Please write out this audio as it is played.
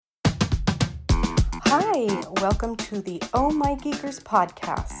Hi, welcome to the Oh My Geekers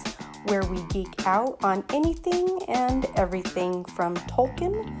podcast, where we geek out on anything and everything from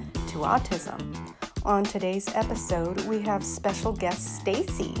Tolkien to autism. On today's episode, we have special guest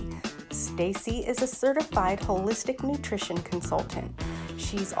Stacy. Stacy is a certified holistic nutrition consultant.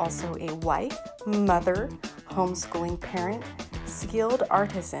 She's also a wife, mother, homeschooling parent, skilled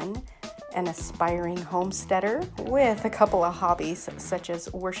artisan, an aspiring homesteader with a couple of hobbies such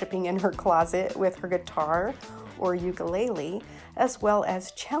as worshiping in her closet with her guitar or ukulele, as well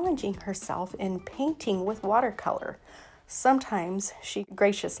as challenging herself in painting with watercolor. Sometimes she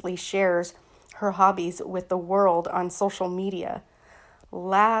graciously shares her hobbies with the world on social media.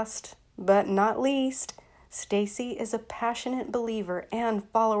 Last but not least, Stacy is a passionate believer and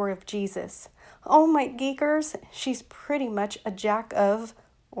follower of Jesus. Oh my geekers, she's pretty much a jack of,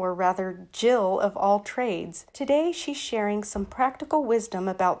 or rather Jill of all trades. Today she's sharing some practical wisdom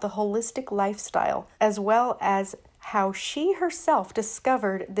about the holistic lifestyle, as well as how she herself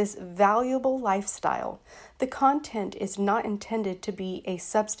discovered this valuable lifestyle. The content is not intended to be a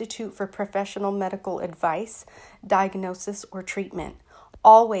substitute for professional medical advice, diagnosis, or treatment.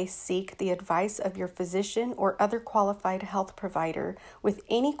 Always seek the advice of your physician or other qualified health provider with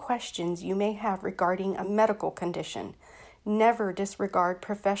any questions you may have regarding a medical condition. Never disregard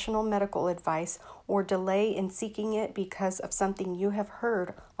professional medical advice or delay in seeking it because of something you have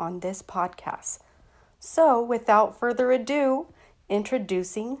heard on this podcast. So, without further ado,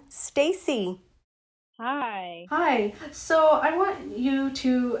 introducing Stacy. Hi. Hi. So, I want you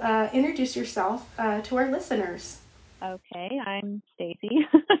to introduce yourself to our listeners. Okay, I'm Stacy.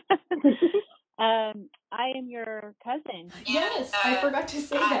 I am your cousin. Yes, I forgot to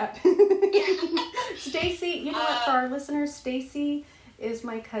say that. Stacy, you know what, for our listeners, Stacy is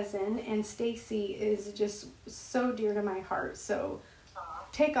my cousin, and Stacy is just so dear to my heart. So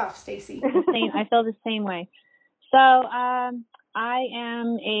take off, Stacy. I feel the same way. So I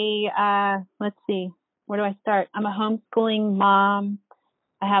am let's see, where do I start? I'm a homeschooling mom.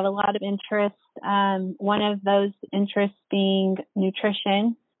 I have a lot of interests. One of those interests being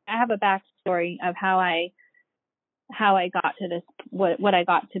nutrition. I have a backstory of how I got to this, what I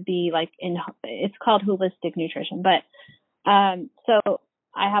got to be like it's called holistic nutrition, but so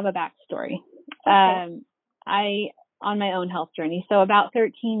I have a backstory. Okay. I on my own health journey. So about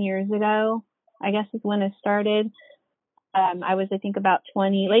 13 years ago, I guess is when it started. I was, I think, about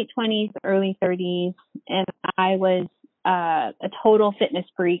late 20s, early 30s, and I was a total fitness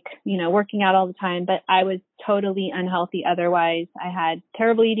freak, working out all the time, but I was totally unhealthy otherwise. I had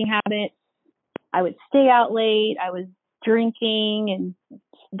terrible eating habits. I would stay out late. I was drinking and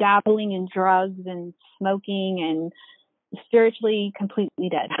dabbling in drugs and smoking and spiritually completely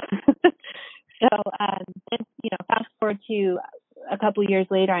dead. So then, fast forward to a couple years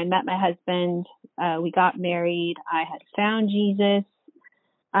later, I met my husband. We got married. I had found Jesus.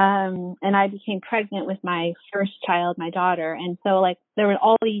 And I became pregnant with my first child, my daughter. And so there were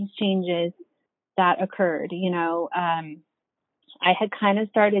all these changes that occurred, I had kind of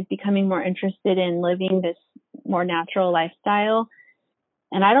started becoming more interested in living this more natural lifestyle.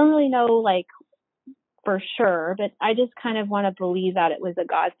 And I don't really know for sure, but I just kind of want to believe that it was a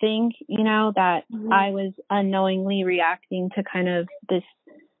God thing, that I was unknowingly reacting to kind of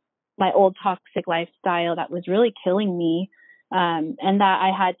my old toxic lifestyle that was really killing me. And that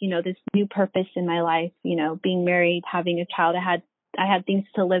I had, this new purpose in my life, being married, having a child, I had things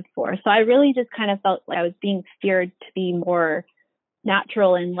to live for. So I really just kind of felt like I was being steered to be more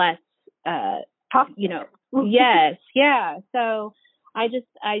natural and less, yes. Yeah. So I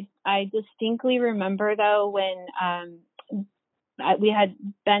distinctly remember though, when, my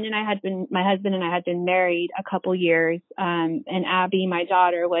husband and I had been married a couple years, and Abby, my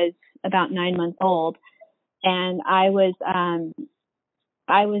daughter, was about 9 months old. And I was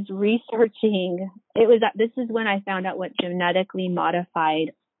researching, this is when I found out what genetically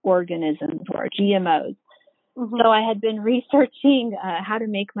modified organisms were, GMOs. Mm-hmm. So I had been researching how to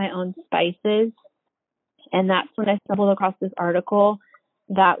make my own spices. And that's when I stumbled across this article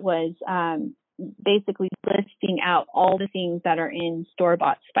that was basically listing out all the things that are in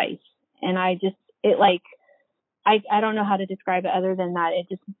store-bought spice. And I don't know how to describe it other than that. It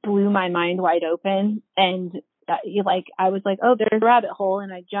just blew my mind wide open. And I was like, oh, there's a rabbit hole.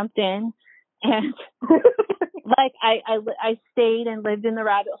 And I jumped in and I stayed and lived in the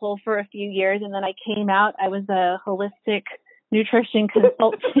rabbit hole for a few years. And then I came out, I was a holistic nutrition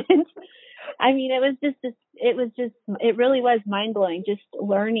consultant. I mean, it really was mind blowing just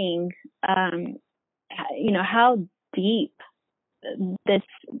learning, how deep this,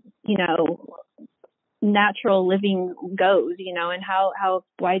 natural living goes, and how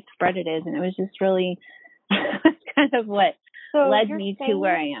widespread it is. And it was just really kind of what led me to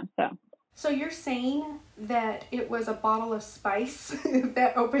where I am. So you're saying that it was a bottle of spice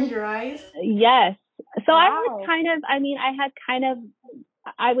that opened your eyes? Yes. So Wow.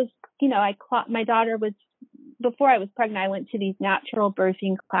 my daughter was, before I was pregnant, I went to these natural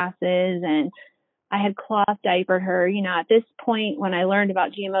birthing classes, and I had cloth diapered her. At this point, when I learned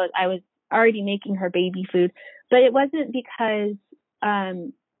about GMOs, I was already making her baby food, but it wasn't because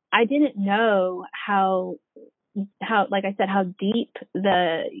I didn't know how, like I said, how deep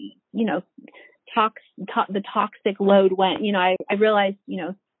the, the toxic load went. I realized,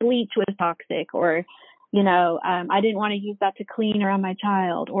 bleach was toxic, or, I didn't want to use that to clean around my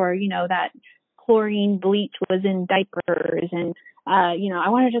child, or, that chlorine bleach was in diapers, and, I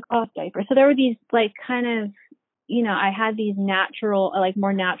wanted a cloth diaper. So there were these kind of, I had these natural,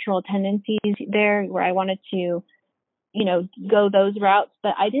 more natural tendencies there where I wanted to, go those routes,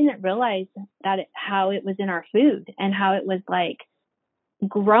 but I didn't realize how it was in our food and how it was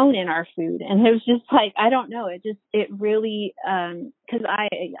grown in our food. And it was just I don't know, it really, cause I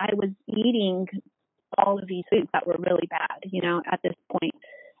was eating all of these foods that were really bad, at this point.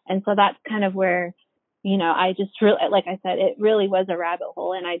 And so that's kind of where, I just really, like I said, it really was a rabbit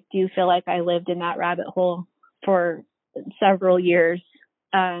hole. And I do feel like I lived in that rabbit hole for several years.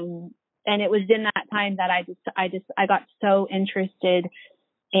 And it was in that time that I got so interested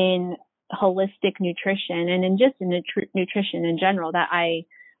in holistic nutrition and in just nutrition in general that I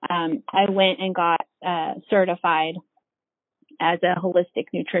went and got certified as a holistic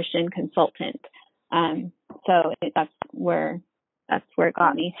nutrition consultant. That's where it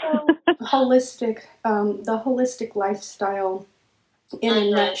got me. The holistic lifestyle in a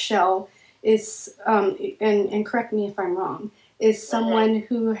nutshell is, and correct me if I'm wrong, is someone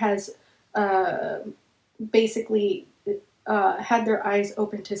who has basically had their eyes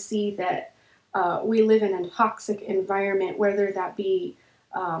open to see that we live in a toxic environment, whether that be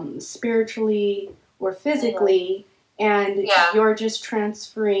spiritually or physically, and you're just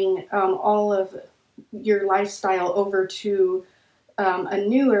transferring all of your lifestyle over to a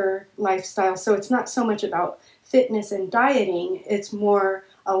newer lifestyle. So it's not so much about fitness and dieting, it's more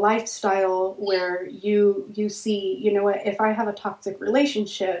a lifestyle where you see, if I have a toxic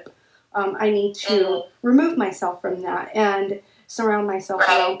relationship, I need to remove myself from that and surround myself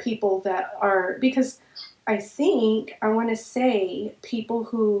around people that are, because I want to say people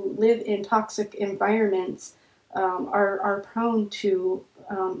who live in toxic environments are prone to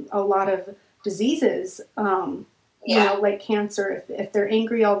a lot of diseases, like cancer, if they're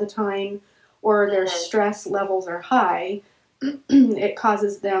angry all the time or their stress levels are high, it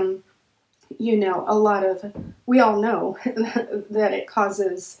causes them, a lot of, we all know that it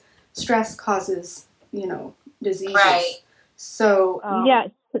causes, stress causes, diseases. Right. So,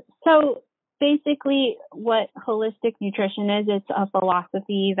 So basically what holistic nutrition is, it's a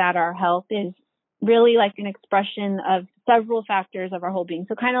philosophy that our health is really like an expression of several factors of our whole being.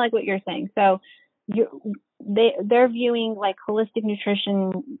 So kind of like what you're saying. So they're viewing holistic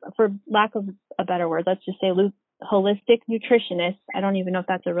nutrition, for lack of a better word, let's just say holistic nutritionists. I don't even know if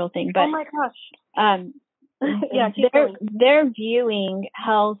that's a real thing, but oh my gosh. They're viewing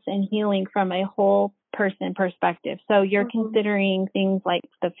health and healing from a whole person perspective. So you're considering things like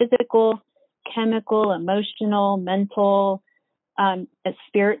the physical, chemical, emotional, mental,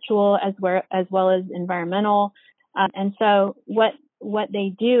 spiritual, as well as environmental. And so what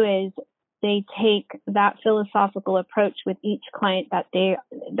they do is they take that philosophical approach with each client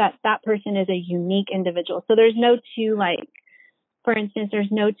that person is a unique individual. So there's no two, for instance, there's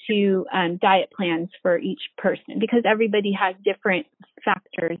no two diet plans for each person, because everybody has different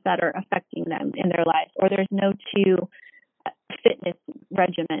factors that are affecting them in their life, or there's no two fitness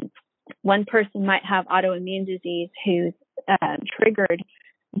regimens. One person might have autoimmune disease who's triggered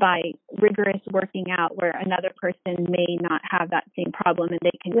by rigorous working out, where another person may not have that same problem and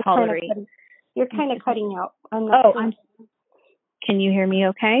they can tolerate. You're kind of cutting out. Can you hear me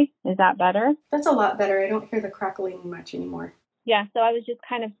okay? Is that better? That's a lot better. I don't hear the crackling much anymore. Yeah, so I was just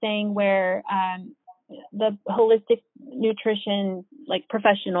kind of saying where the holistic nutrition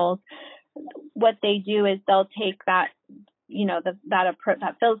professionals, what they do is they'll take that, that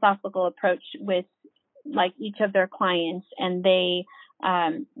philosophical approach with each of their clients, and they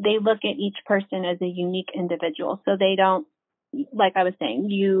look at each person as a unique individual. So they don't, like I was saying,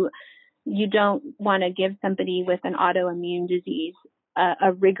 you don't want to give somebody with an autoimmune disease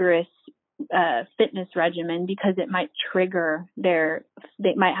a rigorous fitness regimen, because it might trigger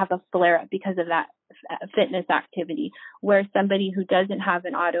they might have a flare up because of that fitness activity, where somebody who doesn't have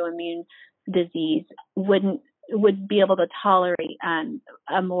an autoimmune disease would be able to tolerate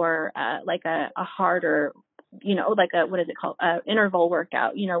a more like a harder, like a, what is it called, interval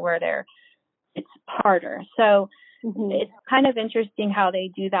workout, where it's harder. So it's kind of interesting how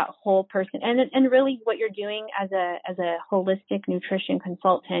they do that whole person, and really what you're doing as a holistic nutrition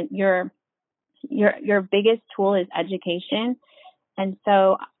consultant, your biggest tool is education. And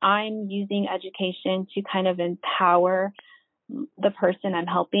so I'm using education to kind of empower the person I'm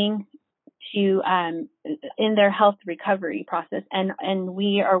helping to in their health recovery process, and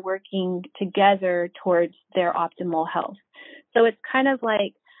we are working together towards their optimal health. So it's kind of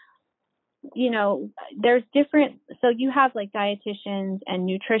like, there's different, so you have like dietitians and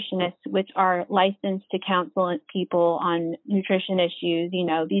nutritionists, which are licensed to counsel people on nutrition issues.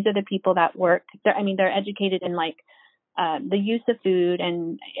 These are the people that work, they're educated in like the use of food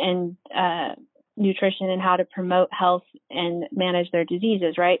and nutrition and how to promote health and manage their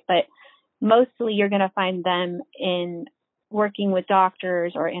diseases, right? But mostly you're going to find them in working with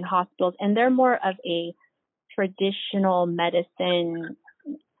doctors or in hospitals, and they're more of a traditional medicine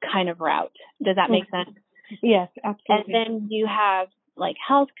kind of route. Does that make sense? Yes, absolutely. And then you have like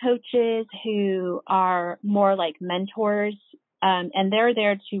health coaches who are more like mentors, and they're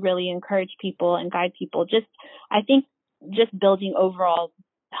there to really encourage people and guide people. I think building overall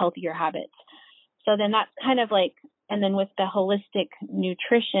healthier habits. So then that's kind of like, and then with the holistic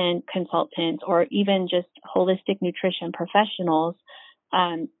nutrition consultants or even just holistic nutrition professionals,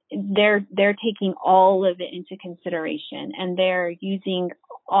 they're taking all of it into consideration, and they're using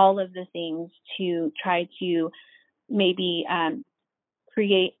all of the things to try to maybe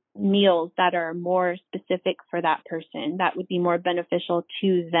create meals that are more specific for that person, that would be more beneficial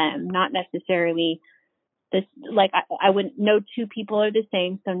to them, not necessarily this, like I wouldn't, no two people are the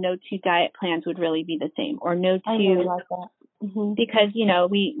same, so no two diet plans would really be the same, or no two. I really like that. Because,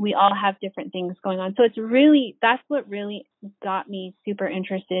 we all have different things going on. So that's what really got me super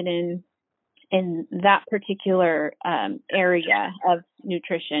interested in that particular area of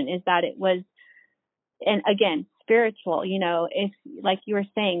nutrition, is that it was, and again, spiritual. If, like you were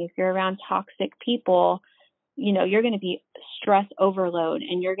saying, if you're around toxic people, you're going to be stress overload,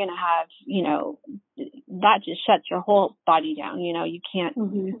 and you're going to have, that just shuts your whole body down. You can't.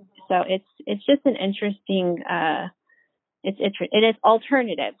 So it's just an interesting, it is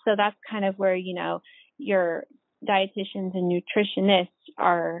alternative. So that's kind of where, your dietitians and nutritionists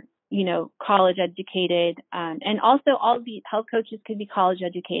are, college educated, and also all the health coaches could be college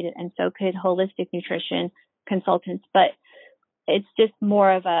educated, and so could holistic nutrition consultants. But it's just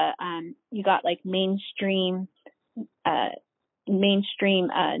more of a, you got like mainstream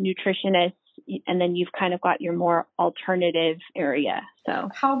nutritionists, and then you've kind of got your more alternative area. So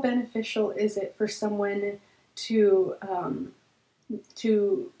how beneficial is it for someone to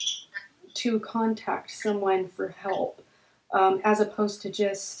contact someone for help, as opposed to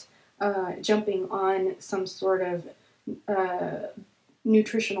just jumping on some sort of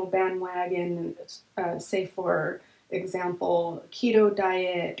nutritional bandwagon, say for example, keto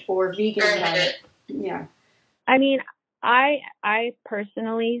diet or vegan diet? Yeah. I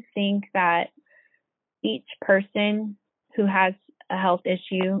personally think that each person who has a health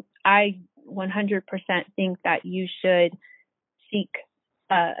issue, I 100% think that you should seek,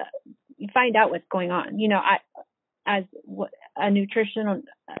 find out what's going on. As a nutrition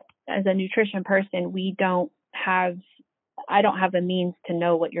person, I don't have a means to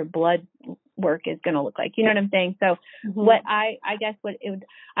know what your blood work is going to look like. You know what I'm saying? So I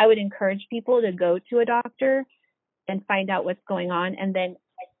would encourage people to go to a doctor and find out what's going on, and then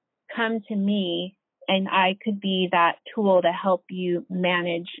come to me, and I could be that tool to help you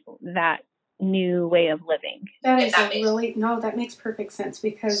manage that new way of living. That makes perfect sense,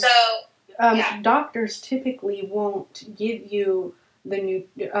 because doctors typically won't give you the new,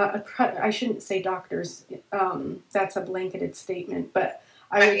 I shouldn't say doctors, that's a blanketed statement, but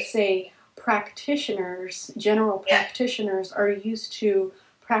I would say practitioners, general practitioners, are used to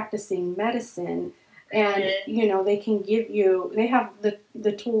practicing medicine, and they can give you, they have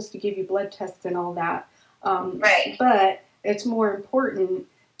the tools to give you blood tests and all that, but it's more important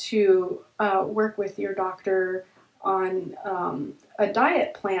to work with your doctor on a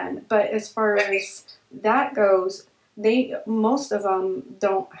diet plan. But as far as that goes, most of them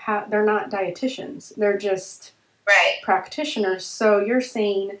they're not dietitians, they're just practitioners. So you're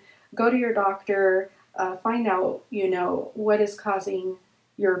saying go to your doctor, find out what is causing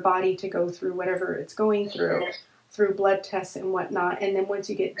your body to go through whatever it's going through blood tests and whatnot, and then once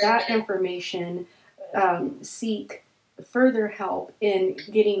you get that information, seek further help in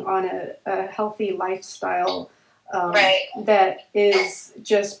getting on a healthy lifestyle that is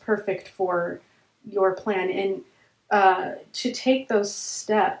just perfect for your plan. And to take those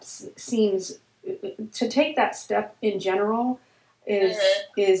steps to take that step in general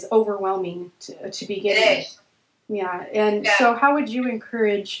is overwhelming to begin with. Yeah. And so how would you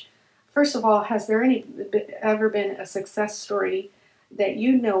encourage, first of all, has there ever been a success story that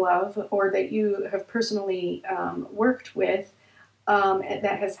you know of or that you have personally worked with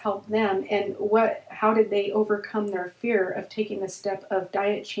that has helped them, and how did they overcome their fear of taking the step of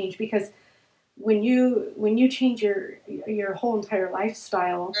diet change? Because when you change your whole entire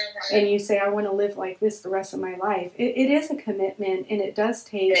lifestyle and you say, I want to live like this the rest of my life, it is a commitment, and it does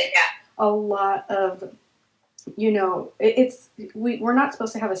take a lot of, we're not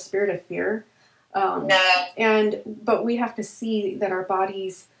supposed to have a spirit of fear. But we have to see that our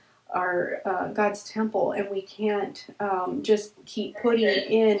bodies are God's temple, and we can't just keep putting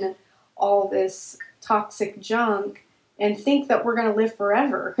in all this toxic junk and think that we're going to live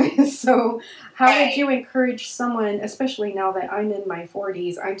forever. So how would you encourage someone, especially now that I'm in my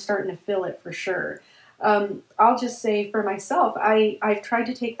 40s, I'm starting to feel it for sure. I'll just say for myself, I've tried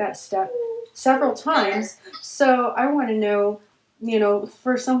to take that step several times. So I want to know,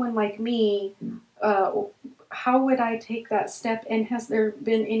 for someone like me, how would I take that step? And has there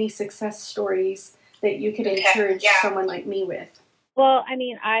been any success stories that you could encourage someone like me with? Well, I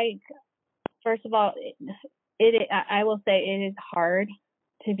mean, first of all, I will say it is hard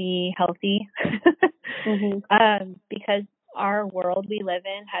to be healthy because our world we live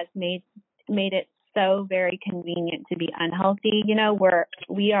in has made it so very convenient to be unhealthy.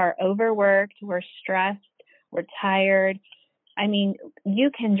 We are overworked, we're stressed, we're tired. I mean, you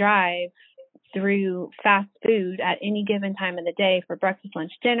can drive through fast food at any given time of the day for breakfast,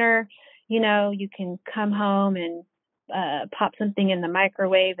 lunch, dinner. You can come home and pop something in the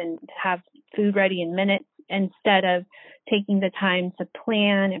microwave and have food ready in minutes, instead of taking the time to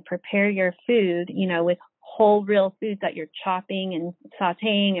plan and prepare your food, with whole real foods that you're chopping and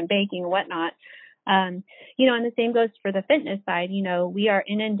sauteing and baking and whatnot. And the same goes for the fitness side. We are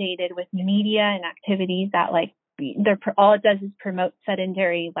inundated with media and activities that all it does is promote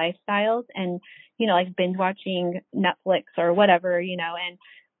sedentary lifestyles and, like binge watching Netflix or whatever,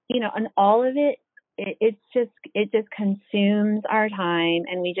 and all of it, it just consumes our time,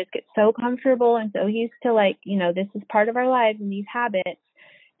 and we just get so comfortable and so used to this is part of our lives and these habits.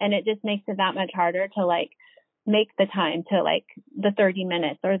 And it just makes it that much harder to make the time to the 30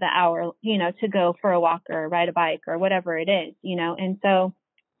 minutes or the hour, to go for a walk or ride a bike or whatever it is, and so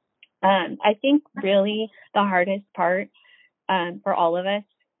I think really the hardest part for all of us,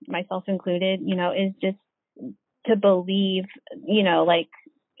 myself included, is just to believe,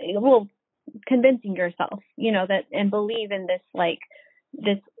 convincing yourself, that, and believe in this,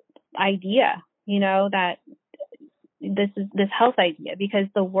 this idea, that this health idea, because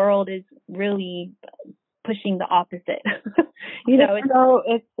the world is really pushing the opposite.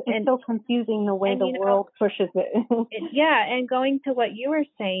 It's so confusing the way the world pushes it. And going to what you were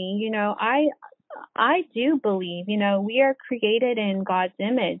saying, I do believe, we are created in God's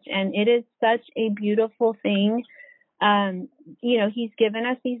image, and it is such a beautiful thing. He's given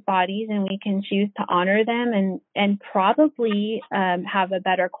us these bodies, and we can choose to honor them and probably have a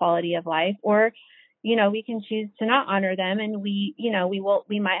better quality of life, or we can choose to not honor them, and we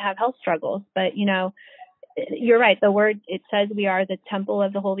might have health struggles. But you're right. The word, it says we are the temple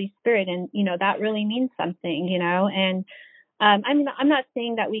of the Holy Spirit, and that really means something. And I'm not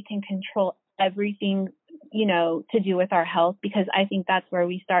saying that we can control everything to do with our health, because I think that's where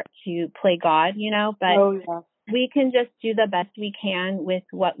we start to play God. But we can just do the best we can with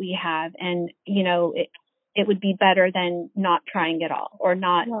what we have, and it would be better than not trying at all, or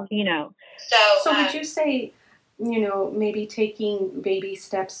not. So would you say, maybe taking baby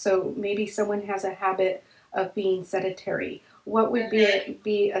steps? So maybe someone has a habit of being sedentary. What would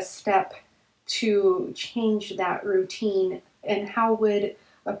be a step to change that routine, and how would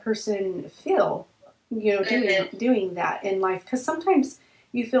a person feel, doing that in life? Because sometimes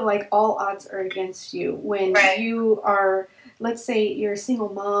you feel like all odds are against you when you are, let's say you're a single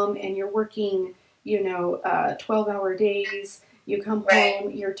mom and you're working, 12-hour days. You come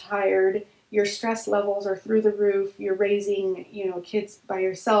home, you're tired, your stress levels are through the roof, you're raising, kids by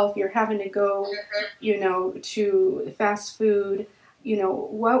yourself, you're having to go, to fast food.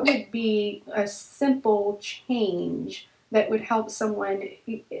 What would be a simple change that would help someone?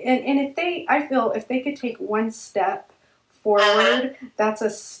 And if they could take one step forward, that's a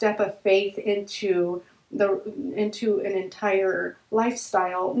step of faith into an entire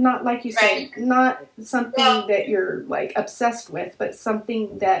lifestyle. Not, like you said, not something that you're obsessed with, but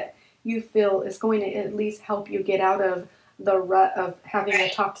something that you feel is going to at least help you get out of the rut of having a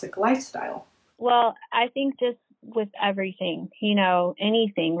toxic lifestyle? Well, I think just with everything,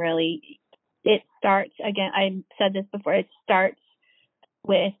 anything really, it starts, again, I said this before, it starts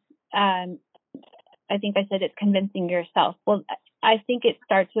with, I think I said it's convincing yourself. Well, I think it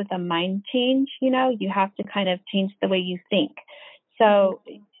starts with a mind change. You have to kind of change the way you think. So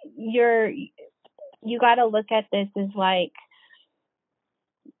you got to look at this as like,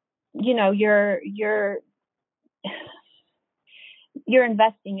 you're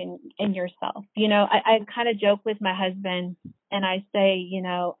investing in yourself. I kind of joke with my husband and I say,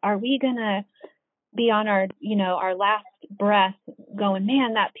 are we going to be on our last breath going,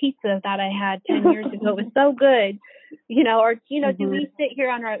 man, that pizza that I had 10 years ago was so good, or, do we sit here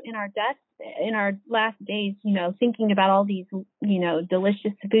in our death, in our last days, thinking about all these,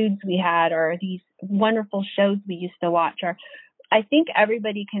 delicious foods we had, or these wonderful shows we used to watch? Or I think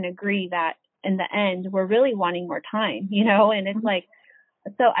everybody can agree that in the end, we're really wanting more time, and it's like,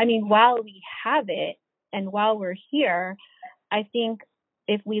 so, I mean, while we have it and while we're here, I think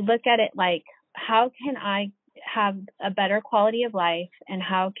if we look at it like, how can I have a better quality of life, and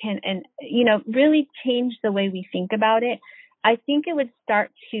really change the way we think about it, I think it would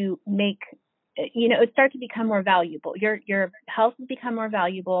start to make, it would start to become more valuable. Your health would become more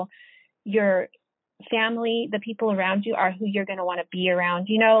valuable. Your family, the people around you are who you're going to want to be around,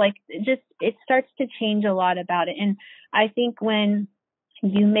 it starts to change a lot about it. And I think when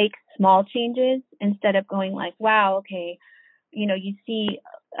you make small changes instead of going like, wow, okay, you see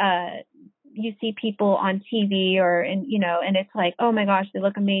people on TV and it's like, oh my gosh, they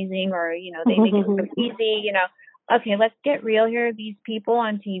look amazing, or, they make it so easy, okay, let's get real here. These people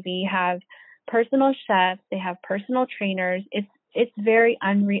on TV have personal chefs, they have personal trainers. It's very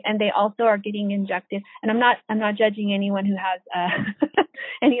unreal, and they also are getting injected. And I'm not judging anyone who has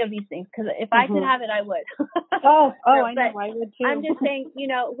any of these things, because if I could have it, I would. I know, I would too. I'm just saying,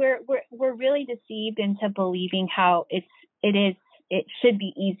 we're really deceived into believing how it should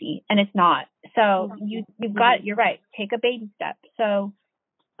be easy, and it's not. So you've got, you're right. Take a baby step. So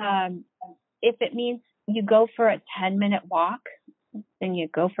if it means you go for a 10-minute walk, then you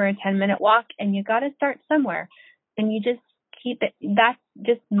go for a 10-minute walk, and you got to start somewhere, and you just keep it.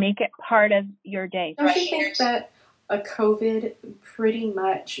 Just make it part of your day. Don't you think that a COVID pretty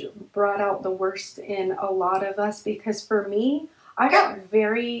much brought out the worst in a lot of us? Because for me, I got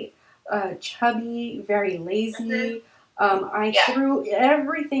very chubby, very lazy. I threw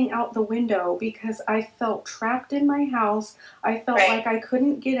everything out the window because I felt trapped in my house. I felt like I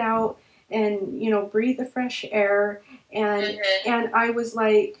couldn't get out and, breathe the fresh air. And I was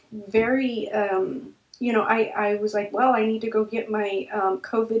like very, I was like, well, I need to go get my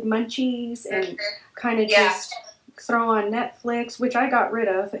COVID munchies and kind of just throw on Netflix, which I got rid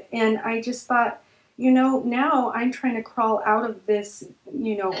of. And I just thought, now I'm trying to crawl out of this,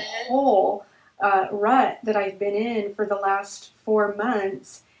 hole rut that I've been in for the last 4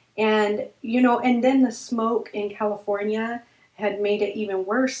 months. And, and then the smoke in California had made it even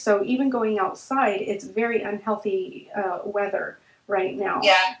worse. So even going outside, it's very unhealthy weather right now.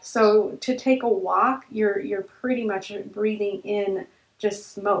 Yeah. So to take a walk, you're pretty much breathing in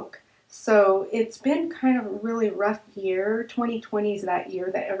just smoke. So it's been kind of a really rough year. 2020 is that year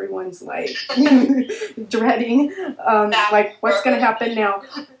that everyone's like dreading, like what's going to happen now.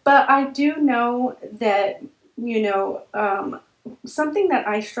 But I do know that, something that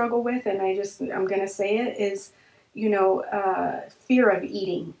I struggle with, and I'm going to say it, is, fear of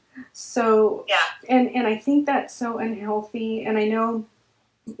eating. So, and I think that's so unhealthy. And I know,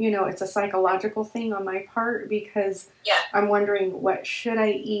 it's a psychological thing on my part, because I'm wondering, what should I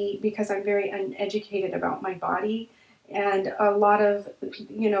eat? Because I'm very uneducated about my body. And a lot of,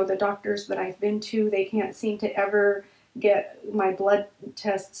 the doctors that I've been to, they can't seem to ever get my blood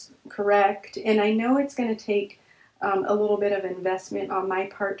tests correct. And I know it's going to take a little bit of investment on my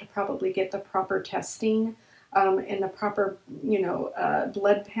part to probably get the proper testing and the proper,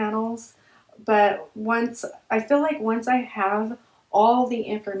 blood panels. But I feel like once I have all the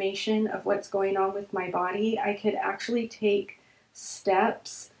information of what's going on with my body, I could actually take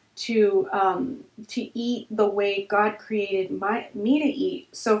steps to eat the way God created me to eat.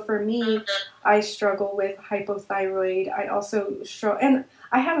 So for me, I struggle with hypothyroid. I also struggle, and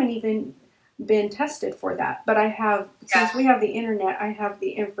I haven't even been tested for that, but I have, since we have the internet, I have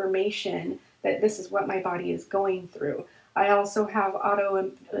the information that this is what my body is going through. I also have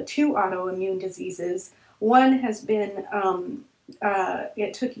two autoimmune diseases. One has been,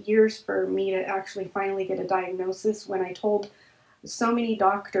 it took years for me to actually finally get a diagnosis. When I told so many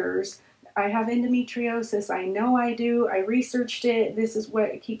doctors, I have endometriosis. I know I do. I researched it. This is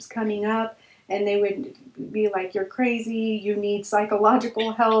what keeps coming up. And they would be like, you're crazy. You need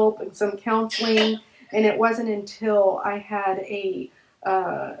psychological help and some counseling. And it wasn't until I had a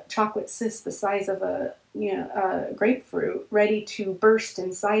chocolate cyst the size of a grapefruit ready to burst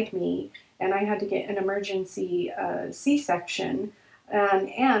inside me, and I had to get an emergency C-section,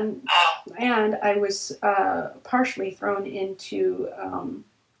 and I was partially thrown into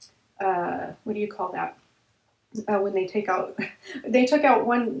what do you call that? When they took out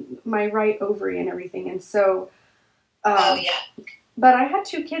my right ovary and everything, and so. But I had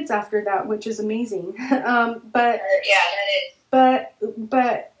 2 kids after that, which is amazing. That is. But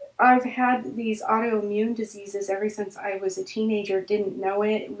I've had these autoimmune diseases ever since I was a teenager. Didn't know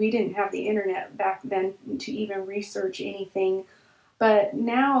it. We didn't have the internet back then to even research anything. But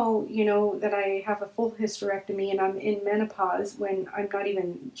now, that I have a full hysterectomy and I'm in menopause when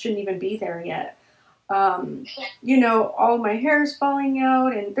shouldn't even be there yet. All my hair is falling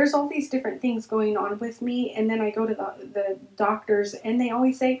out, and there's all these different things going on with me. And then I go to the doctors, and they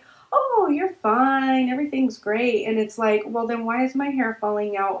always say, "Oh, you're fine. Everything's great." And it's like, well, then why is my hair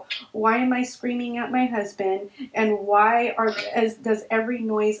falling out? Why am I screaming at my husband? And why does every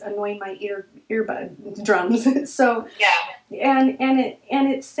noise annoy my earbud drums? So and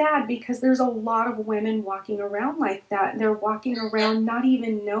it's sad because there's a lot of women walking around like that. They're walking around not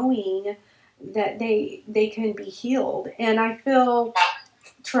even knowing that they can be healed, and I feel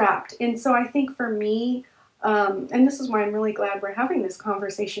trapped. And so I think for me, and this is why I'm really glad we're having this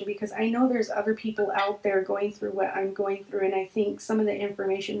conversation, because I know there's other people out there going through what I'm going through, and I think some of the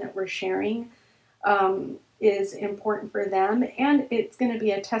information that we're sharing is important for them, and it's going to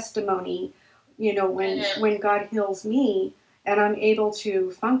be a testimony, when God heals me and I'm able to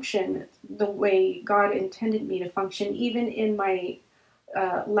function the way God intended me to function, even in my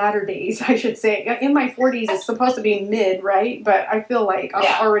latter days, I should say. In my 40s, it's supposed to be mid, right? But I feel like I'm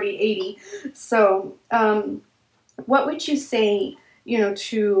already 80. So, what would you say,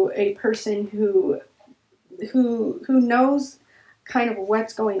 to a person who knows kind of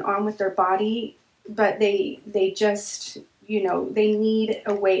what's going on with their body, but they just, they need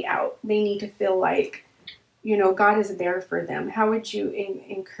a way out. They need to feel like, God is there for them. How would you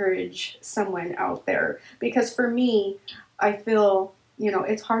encourage someone out there? Because for me, I feel,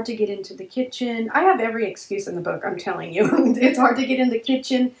 it's hard to get into the kitchen. I have every excuse in the book, I'm telling you. It's hard to get in the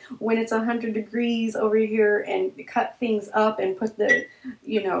kitchen when it's 100 degrees over here and cut things up and put the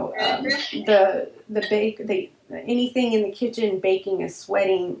anything in the kitchen baking is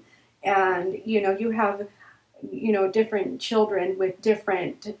sweating. And, you have, different children with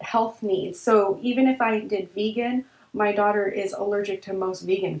different health needs. So even if I did vegan, my daughter is allergic to most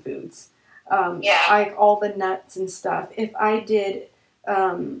vegan foods. All the nuts and stuff. If I did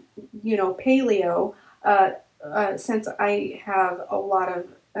paleo, since I have a lot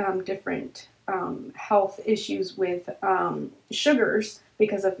of different health issues with sugars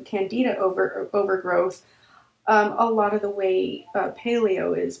because of candida overgrowth, a lot of the way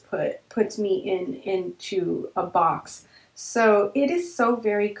paleo is puts me into a box. So it is so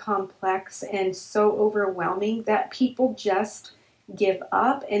very complex and so overwhelming that people just give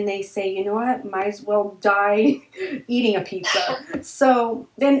up and they say, you know what, might as well die eating a pizza. So,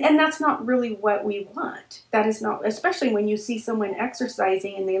 and that's not really what we want. That is not, especially when you see someone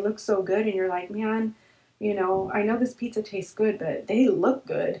exercising and they look so good and you're like, man, I know this pizza tastes good, but they look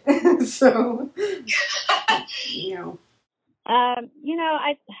good. So,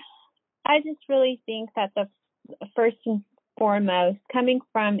 I just really think that the first and foremost, coming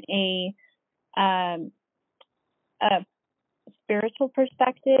from a spiritual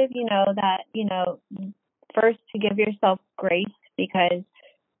perspective, first to give yourself grace, because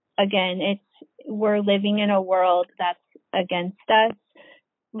again, we're living in a world that's against us.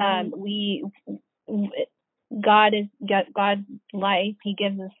 God's life. He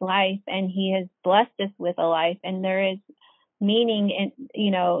gives us life, and He has blessed us with a life, and there is meaning in,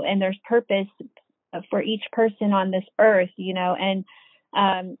 and there's purpose for each person on this earth, and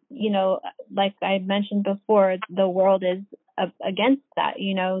like I mentioned before, the world is against that.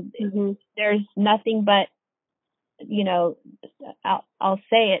 There's nothing but, I'll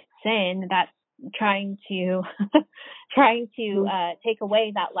say it, sin that's trying to take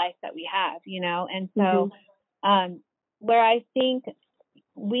away that life that we have, and so where I think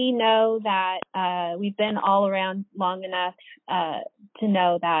we know that we've been all around long enough to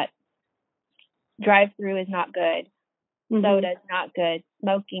know that drive-through is not good, soda's not good,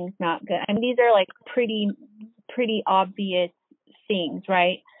 smoking's not good. I mean, these are like pretty obvious things,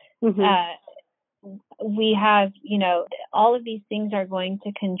 right? we have, all of these things are going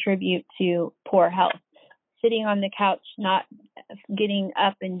to contribute to poor health. Sitting on the couch, not getting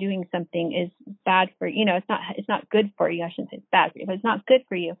up and doing something is bad for you. It's not good for you. I shouldn't say it's bad for you, but it's not good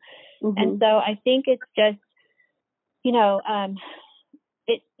for you. Mm-hmm. And so I think it's just,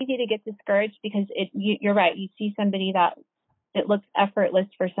 it's easy to get discouraged because you're right. You see somebody that it looks effortless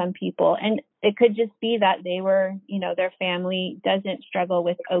for some people, and it could just be that they were, their family doesn't struggle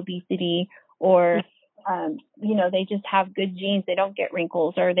with obesity, or they just have good genes. They don't get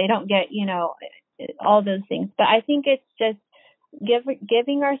wrinkles, or they don't get, all those things. But I think it's just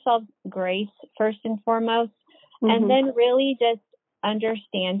giving ourselves grace first and foremost, mm-hmm. and then really just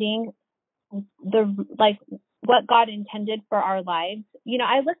understanding what God intended for our lives.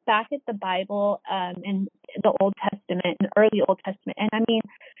 I look back at the Bible and the Old Testament and early Old Testament, and I mean,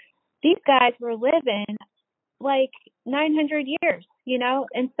 these guys were living like 900 years,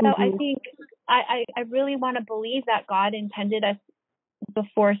 and so mm-hmm. I think I really want to believe that God intended us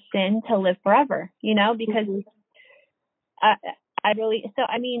before sin to live forever, because mm-hmm.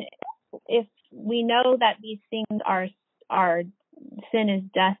 I mean, if we know that these things are sin is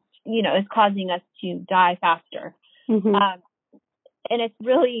death, is causing us to die faster. Mm-hmm. And it's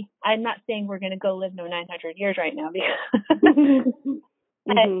really, I'm not saying we're going to go live 900 years right now, because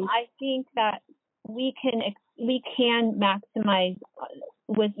mm-hmm. I think that we can maximize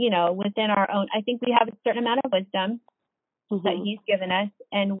within our own. I think we have a certain amount of wisdom mm-hmm. that He's given us,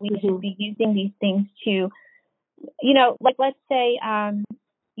 and we mm-hmm. should be using these things to, like let's say,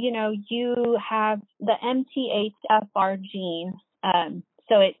 you have the MTHFR gene,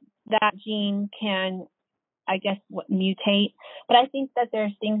 so that gene can, I guess, mutate. But I think that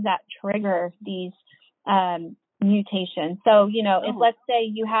there's things that trigger these mutations. So, if let's say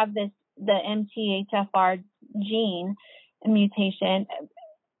you have the MTHFR gene mutation,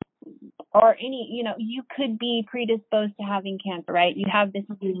 or any, you could be predisposed to having cancer, right? You have this,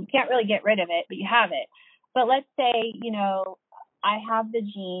 you can't really get rid of it, but you have it. But let's say, I have the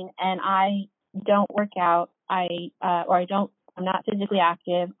gene and I don't work out, I'm not physically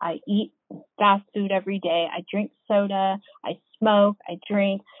active. I eat fast food every day. I drink soda. I smoke. I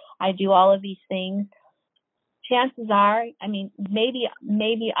drink. I do all of these things. Chances are, I mean, maybe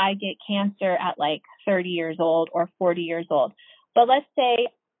I get cancer at like 30 years old or 40 years old. But let's say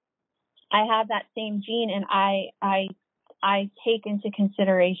I have that same gene and I take into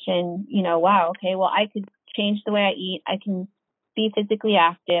consideration, wow, okay, well, I could change the way I eat. I can be physically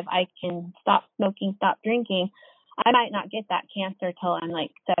active. I can stop smoking, stop drinking. I might not get that cancer till I'm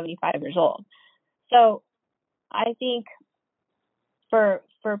like 75 years old. So I think for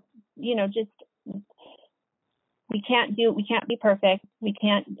just we can't be perfect. We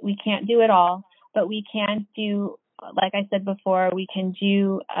can't do it all, but we can do, like I said before, we can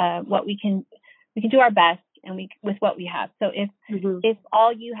do what we can do our best, and with what we have. So if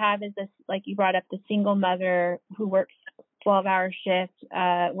all you have is this, like you brought up, the single mother who works 12-hour shift,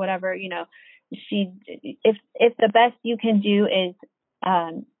 whatever, if the best you can do is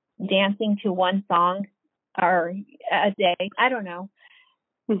dancing to one song or a day, I don't know,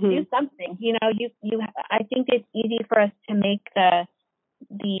 do something. I think it's easy for us to make the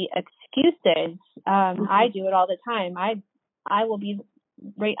excuses. I do it all the time. I will be.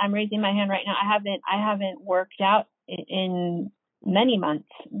 I'm raising my hand right now. I haven't worked out in many months.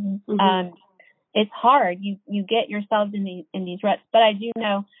 It's hard. You get yourselves in these ruts, but I do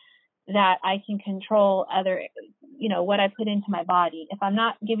know that I can control what I put into my body. If I'm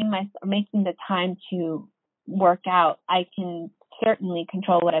not making the time to work out, I can certainly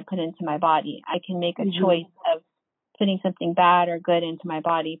control what I put into my body. I can make a choice of putting something bad or good into my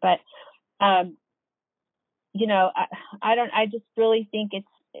body. But, I just really think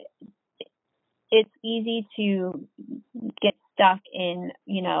it's easy to get stuck in,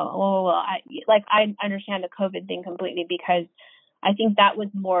 I understand the COVID thing completely, because I think that was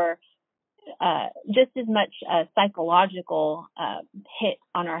more, just as much a psychological hit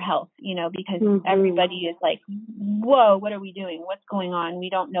on our health, because everybody is like, whoa, what are we doing? What's going on? We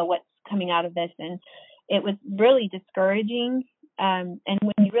don't know what's coming out of this. And it was really discouraging. And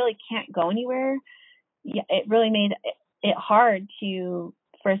when you really can't go anywhere, it really made it hard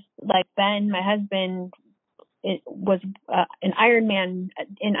for like Ben, my husband, it was in Ironman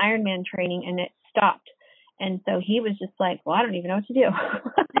training, and it stopped. And so he was just like, well, I don't even know what to do.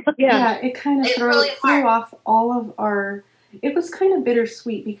 Yeah, it kind of threw off all of our, it was kind of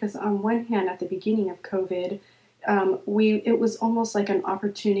bittersweet, because on one hand, at the beginning of COVID, it was almost like an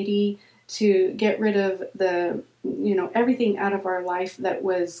opportunity to get rid of everything out of our life that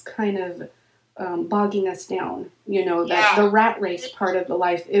was kind of bogging us down, that the rat race part of the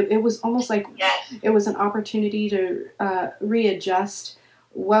life. It was almost like it was an opportunity to readjust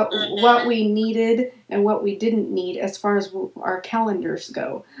what we needed and what we didn't need as far as our calendars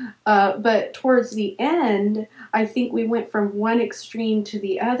go. But towards the end, I think we went from one extreme to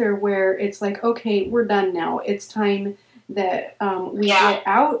the other where it's like, okay, we're done now. It's time that we get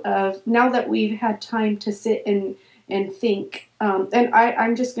out of, now that we've had time to sit and think. And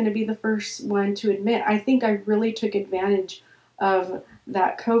I'm just going to be the first one to admit, I think I really took advantage of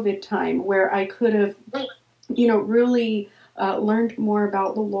that COVID time where I could have, really learned more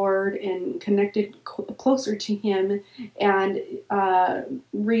about the Lord and connected closer to Him and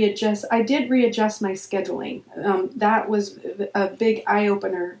readjust. I did readjust my scheduling. That was a big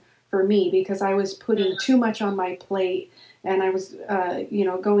eye-opener for me because I was putting too much on my plate and I was,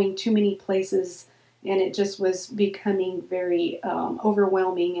 going too many places, and it just was becoming very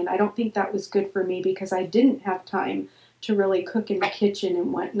overwhelming. And I don't think that was good for me because I didn't have time to really cook in the kitchen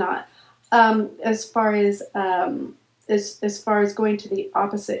and whatnot. As far as going to the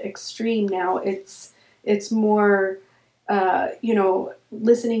opposite extreme now, it's more,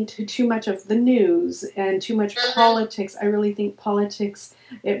 listening to too much of the news and too much politics. I really think politics,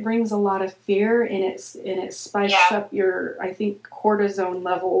 it brings a lot of fear, and it spikes up your, I think, cortisone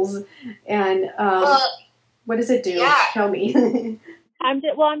levels. And what does it do? Tell me. I'm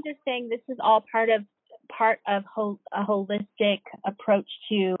just saying this is all part of a holistic approach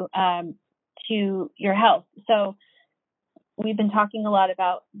to your health. So we've been talking a lot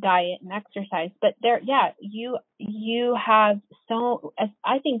about diet and exercise, but you have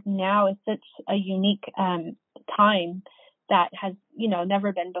I think now is such a unique time that has,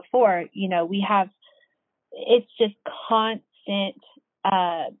 never been before. We have, it's just constant,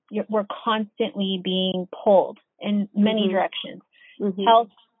 we're constantly being pulled in many directions. Mm-hmm. Health,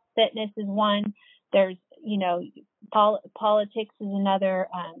 fitness is one. There's, politics is another.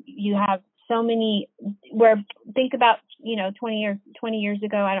 You have so many, think about, 20 years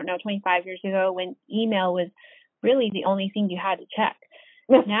ago, I don't know, 25 years ago, when email was really the only thing you had to check.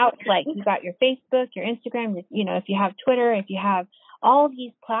 Now it's like you got your Facebook, your Instagram, if you have Twitter, if you have all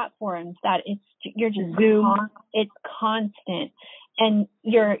these platforms that you're just Zoom. It's constant. And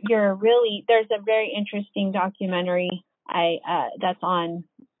you're really, there's a very interesting documentary that's on,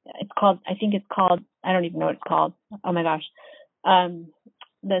 I don't even know what it's called. Oh my gosh.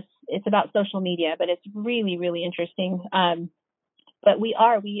 It's about social media, but it's really, really interesting. But we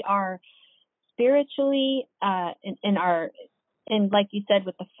are spiritually, and like you said,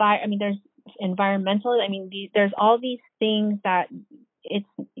 with the fire, I mean, there's environmental, there's all these things that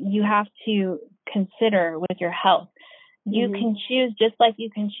you have to consider with your health. You can choose, just like you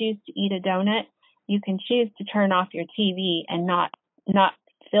can choose to eat a donut, you can choose to turn off your TV and not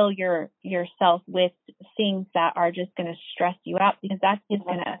fill yourself with things that are just going to stress you out, because that's just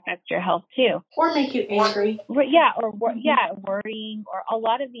going to affect your health too. Or make you angry. Worrying, or a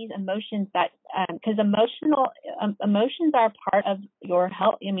lot of these emotions that, because emotions are part of your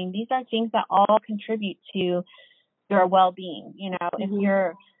health. These are things that all contribute to your well-being, if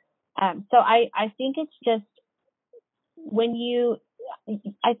you're, so I think it's just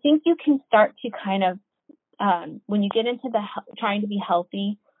I think you can start to kind of, when you get into trying to be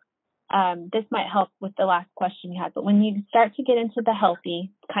healthy, this might help with the last question you had, but when you start to get into the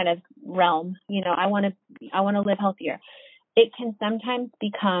healthy kind of realm, I want to live healthier, it can sometimes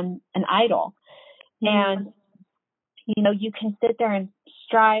become an idol. And, you can sit there and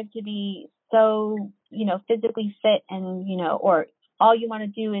strive to be so, physically fit and, or all you want to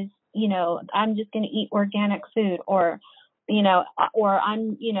do is, I'm just going to eat organic food, or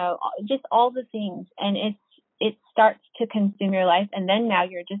I'm, just all the things. And it starts to consume your life. And then now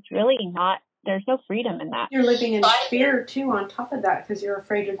you're just really there's no freedom in that. You're living in fear too on top of that, because you're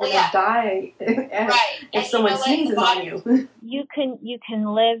afraid you're going to die if someone sneezes on you. You can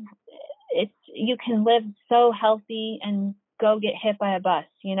live so healthy and go get hit by a bus,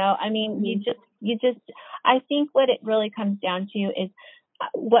 you just, I think what it really comes down to is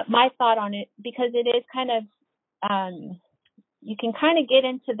what my thought on it, because it is kind of, you can kind of get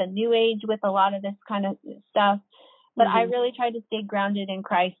into the new age with a lot of this kind of stuff, but I really try to stay grounded in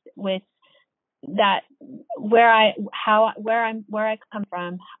Christ with that, where I come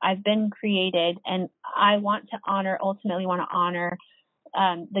from. I've been created, and I ultimately want to honor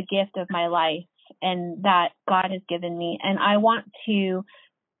the gift of my life and that God has given me. And I want to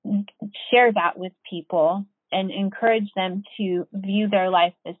share that with people and encourage them to view their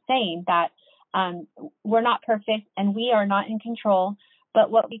life the same, that we're not perfect and we are not in control, but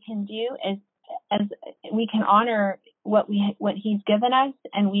what we can do is we can honor what he's given us,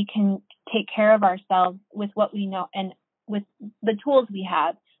 and we can take care of ourselves with what we know and with the tools we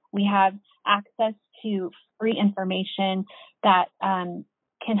have. We have access to free information that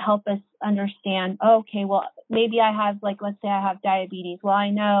can help us understand, okay, well, maybe I have, like, let's say I have diabetes. Well, I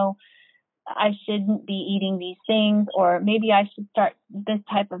know I shouldn't be eating these things, or maybe I should start this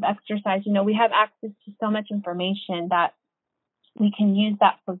type of exercise. We have access to so much information that we can use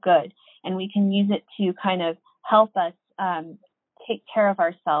that for good, and we can use it to kind of help us take care of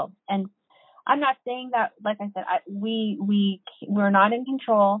ourselves. And I'm not saying that, like I said, we're not in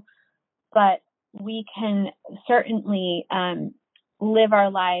control, but we can certainly live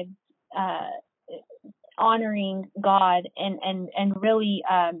our lives honoring God and really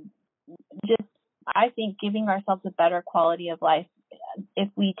just, I think, giving ourselves a better quality of life if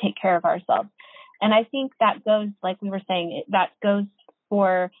we take care of ourselves. And I think that goes, like we were saying, that goes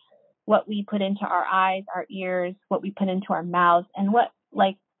for what we put into our eyes, our ears, what we put into our mouths, and what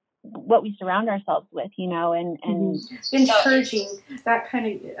we surround ourselves with, and encouraging. That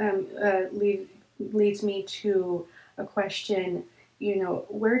kind of leads me to a question.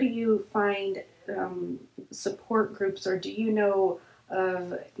 Where do you find support groups, or do you know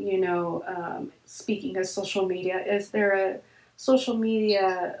of, speaking of social media, is there a social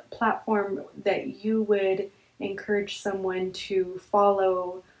media platform that you would encourage someone to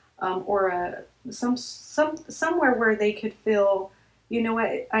follow, or somewhere where they could feel,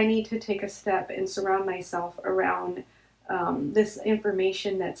 I need to take a step and surround myself around this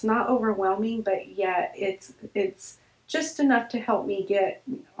information that's not overwhelming, but yet it's just enough to help me get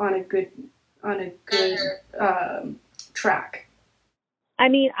on a good track? I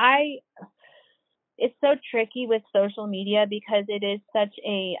mean, it's so tricky with social media because it is such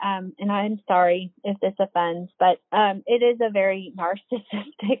a, and I'm sorry if this offends, but it is a very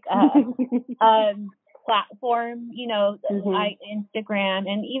narcissistic platform, Instagram,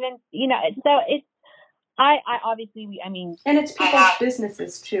 and even, so it's, I obviously, and it's people's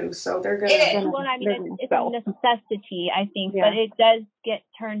businesses too, so they're going to. Well, I mean, it's a necessity, I think, but it does get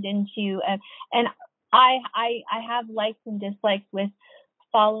turned into, and I have likes and dislikes with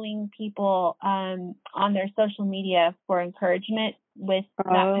following people on their social media for encouragement with that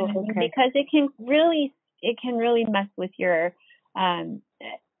kind of thing, because it can really mess with your, I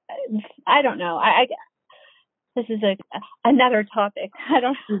don't know. This is another topic. I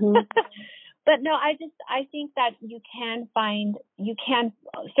don't. But no, I think that you can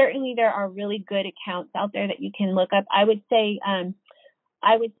certainly there are really good accounts out there that you can look up. I would say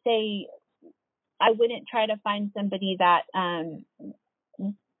I wouldn't try to find somebody that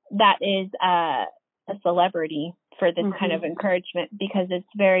is a celebrity for this kind of encouragement, because it's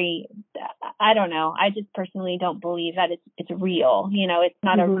very, I don't know. I just personally don't believe that it's real. It's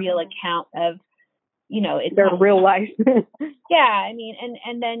not a real account of, it's their real life. Yeah. I mean,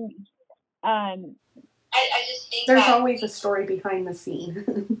 and then, I just think there's always a story behind the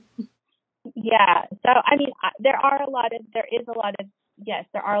scene. Yeah. So, I mean, there are a lot of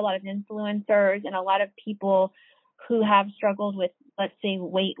influencers and a lot of people who have struggled with, let's say,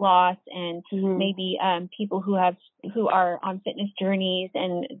 weight loss, and maybe people who are on fitness journeys,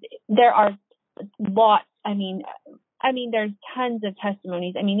 and there are lots. I mean, there's tons of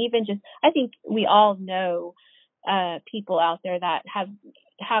testimonies. I mean, even just, I think we all know people out there that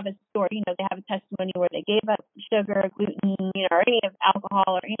have a story, they have a testimony where they gave up sugar, gluten, or any of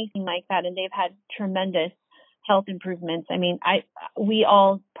alcohol or anything like that, and they've had tremendous health improvements. I mean, we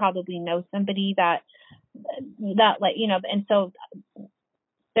all probably know somebody that and so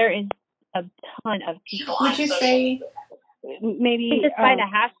there is a ton of people. Would you say maybe just find a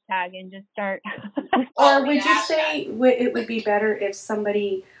hashtag and just start? Or would you say it would be better if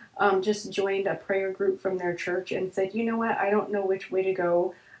somebody just joined a prayer group from their church and said, you know what, I don't know which way to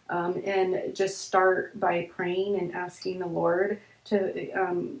go, and just start by praying and asking the Lord to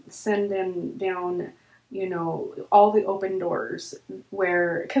send them down, all the open doors,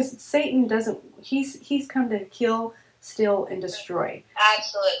 because Satan he's come to kill, steal, and destroy.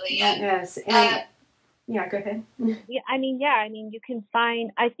 Absolutely, yeah. Yes, and yeah, go ahead. Yeah, I mean, you can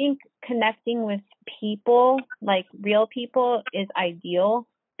find, I think connecting with people, like real people, is ideal,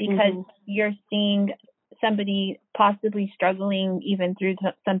 because you're seeing somebody possibly struggling even through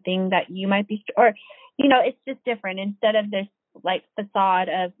something that you might be, or, it's just different, instead of this like facade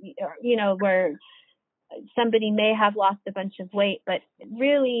of, where somebody may have lost a bunch of weight, but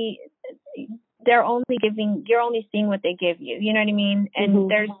really you're only seeing what they give you. You know what I mean? And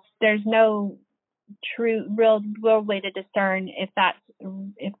there's no real way to discern if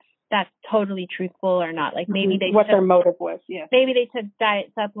that's totally truthful or not. Like maybe their motive was. Yeah. Maybe they took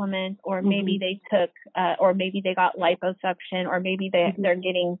diet supplements, or maybe they took, or maybe they got liposuction, or maybe they're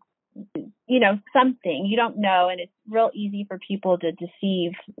getting something you don't know. And it's real easy for people to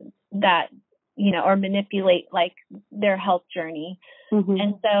deceive that, or manipulate like their health journey. Mm-hmm.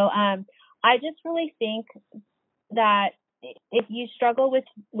 And so I just really think that if you struggle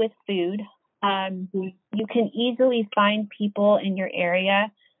with food, you can easily find people in your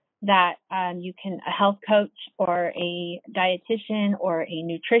area that you can, a health coach or a dietitian or a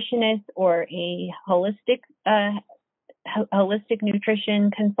nutritionist or a holistic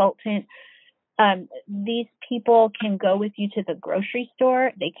nutrition consultant. These people can go with you to the grocery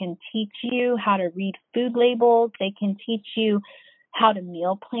store. They can teach you how to read food labels. They can teach you how to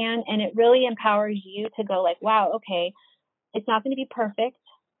meal plan. And it really empowers you to go like, wow, okay, it's not going to be perfect,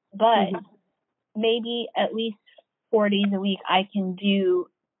 but maybe at least 4 days a week, I can do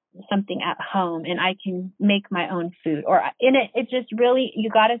something at home and I can make my own food. Or in it just really, you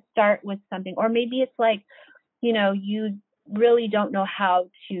got to start with something. Or maybe it's like, you really don't know how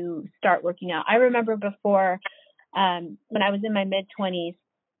to start working out. I remember before, when I was in my mid-20s,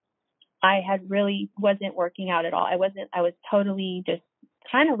 I had really wasn't working out at all. I was totally just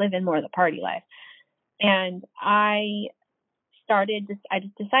kind of living more of the party life. And I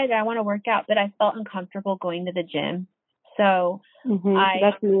just decided I want to work out, but I felt uncomfortable going to the gym. So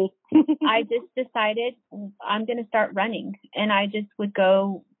That's me. I just decided I'm going to start running, and I just would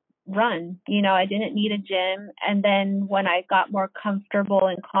go run. I didn't need a gym. And then when I got more comfortable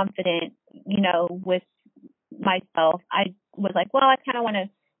and confident, with myself, I was like, well, I kind of want to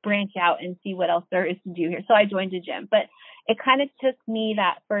branch out and see what else there is to do here. So I joined a gym, but it kind of took me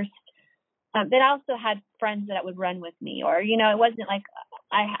that first, but I also had friends that would run with me, or, it wasn't like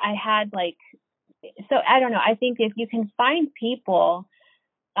I had like, so I don't know. I think if you can find people,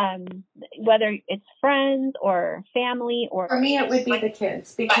 whether it's friends or family or... For me, it would be the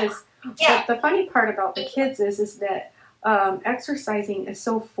kids, because the funny part about the kids is that exercising is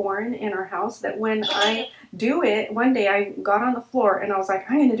so foreign in our house that when I do it, one day I got on the floor and I was like,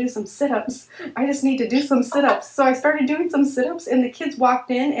 I'm going to do some sit-ups. I just need to do some sit-ups. So I started doing some sit-ups, and the kids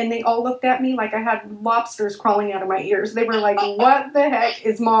walked in and they all looked at me like I had lobsters crawling out of my ears. They were like, what the heck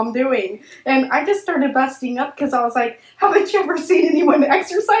is mom doing? And I just started busting up because I was like, haven't you ever seen anyone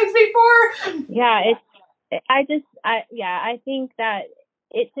exercise before? Yeah, I think that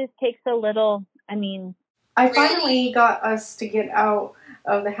it just takes a little, I finally got us to get out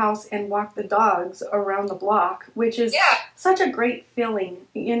of the house and walk the dogs around the block, which is such a great feeling.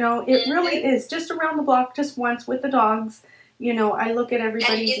 It really is. Just around the block, just once with the dogs. I look at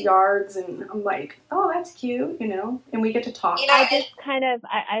everybody's yards and I'm like, oh, that's cute, and we get to talk. I just kind of,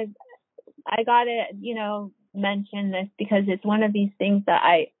 I got to, mention this because it's one of these things that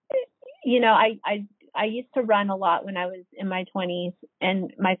I used to run a lot when I was in my 20s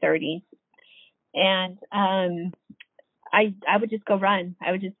and my 30s. And I would just go run.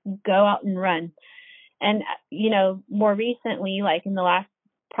 I would just go out and run. And, more recently, like in the last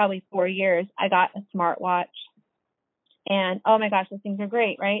probably 4 years, I got a smartwatch. And, oh my gosh, those things are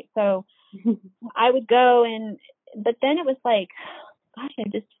great, right? So I would go but then it was like, gosh, I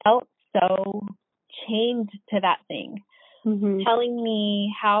just felt so chained to that thing. Telling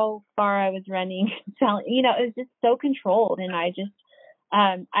me how far I was running, it was just so controlled. And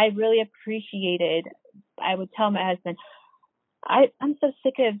I really appreciated, I would tell my husband, I'm so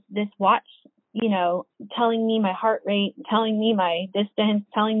sick of this watch, telling me my heart rate, telling me my distance,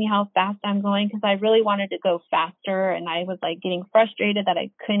 telling me how fast I'm going, because I really wanted to go faster. And I was like getting frustrated that I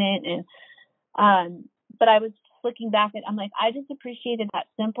couldn't. And, but I was looking back I'm like, I just appreciated that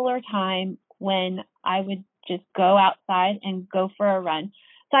simpler time when I would just go outside and go for a run.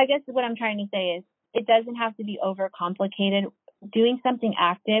 So I guess what I'm trying to say is it doesn't have to be overcomplicated. Doing something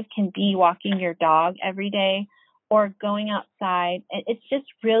active can be walking your dog every day or going outside. It's just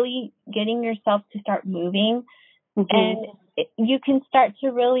really getting yourself to start moving. And you can start to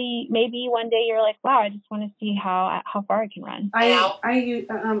really, maybe one day you're like, wow, I just want to see how far I can run.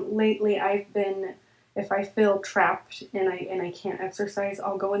 Lately I've been, if I feel trapped and I can't exercise,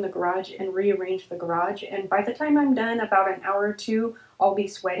 I'll go in the garage and rearrange the garage. And by the time I'm done, about an hour or two, I'll be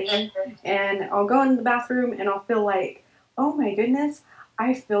sweating. And I'll go in the bathroom and I'll feel like, oh my goodness,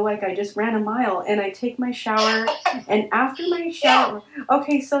 I feel like I just ran a mile. And I take my shower. And after my shower,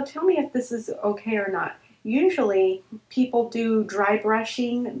 okay, so tell me if this is okay or not. Usually people do dry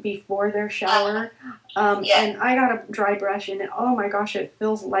brushing before their shower. And I got a dry brush and oh my gosh, it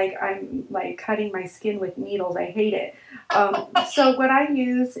feels like I'm like cutting my skin with needles. I hate it. So what I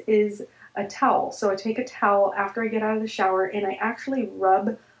use is a towel. So I take a towel after I get out of the shower and I actually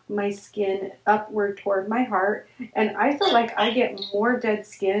rub my skin upward toward my heart, and I feel like I get more dead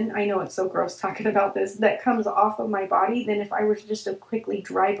skin. I know it's so gross talking about this, that comes off of my body than if I were just to quickly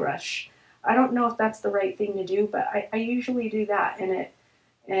dry brush. I don't know if that's the right thing to do, but I usually do that,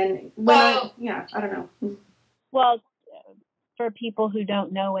 and when I don't know. Well, for people who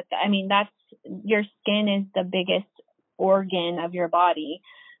don't know that's your skin is the biggest organ of your body.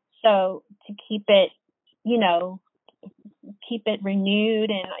 So to keep it, keep it renewed,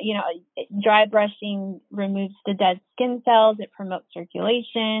 and dry brushing removes the dead skin cells, it promotes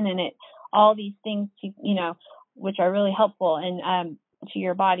circulation, and it all these things which are really helpful and to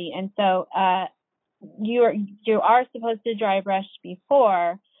your body. And so you are supposed to dry brush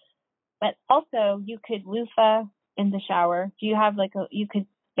before, but also you could loofah in the shower. Do you have you could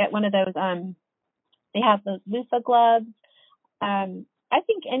get one of those they have those loofah gloves. I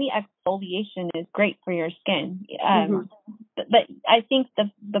think any exfoliation is great for your skin. But I think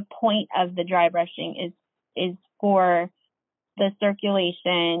the point of the dry brushing is for the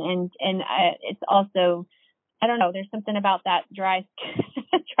circulation, and it's also, I don't know, there's something about that dry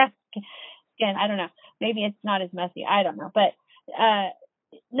skin. I don't know. Maybe it's not as messy. I don't know. But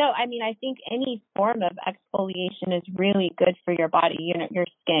no, I think any form of exfoliation is really good for your body, your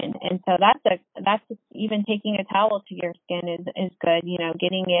skin. And so that's even taking a towel to your skin is good,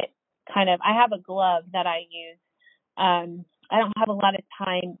 getting it kind of, I have a glove that I use. I don't have a lot of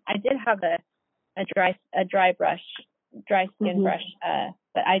time. I did have a dry skin brush,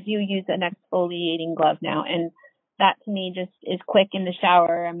 but I do use an exfoliating glove now. And that to me just is quick in the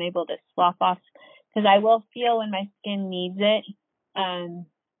shower. I'm able to slop off, because I will feel when my skin needs it.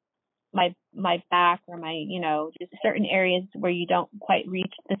 My back or my, just certain areas where you don't quite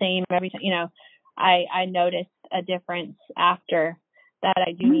reach the same every time, I noticed a difference after that.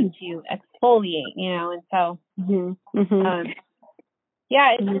 I do need to exfoliate, and so,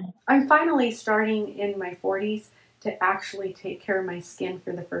 I'm finally starting in my 40s to actually take care of my skin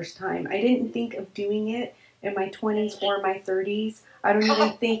for the first time. I didn't think of doing it in my 20s or my 30s. I don't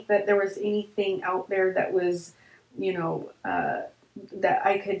even think that there was anything out there that was, that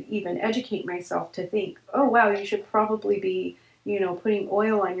I could even educate myself to think, oh, wow, you should probably be, putting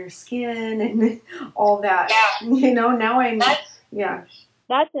oil on your skin and all that. Yeah. Now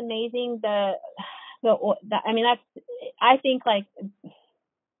That's amazing. I think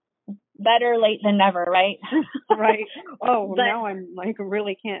better late than never, right? Right. Oh, but now I'm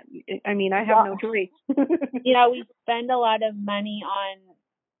really can't. I have no choice. We spend a lot of money on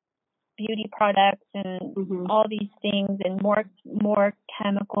beauty products and all these things, and more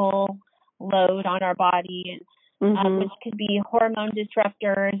chemical load on our body, and which could be hormone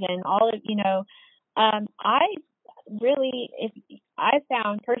disruptors and all of, I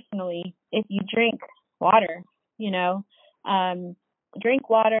found personally, if you drink water, drink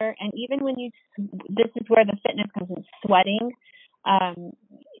water, and even when this is where the fitness comes in, sweating,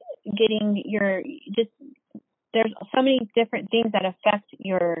 getting there's so many different things that affect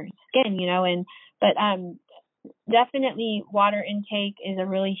your skin, but definitely water intake is a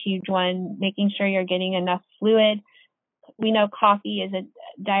really huge one, making sure you're getting enough fluid. We know coffee is a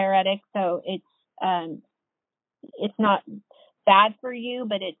diuretic, so it's not bad for you,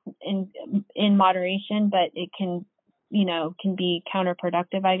 but it's in moderation, but it can be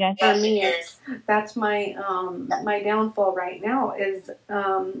counterproductive, I guess. For me, that's my my downfall right now is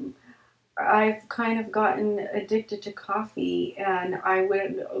I've kind of gotten addicted to coffee, and I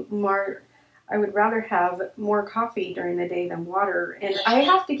would rather have more coffee during the day than water, and I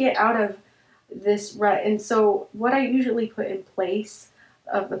have to get out of this rut. And so what I usually put in place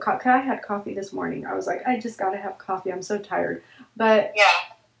of the coffee, I had coffee this morning. I was like, I just got to have coffee. I'm so tired. But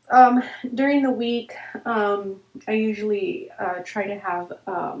during the week, I usually try to have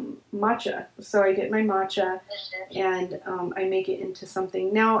matcha. So I get my matcha and I make it into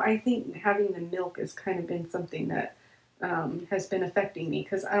something. Now, I think having the milk has kind of been something that has been affecting me,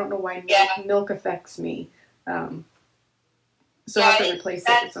 because I don't know why milk affects me. So I have to replace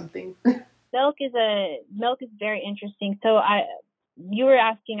it with something. Milk is very interesting. So you were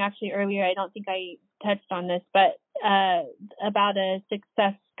asking actually earlier, I don't think I touched on this, but about a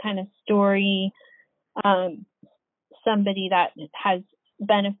success kind of story, somebody that has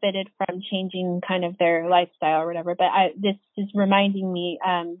benefited from changing kind of their lifestyle or whatever. But this is reminding me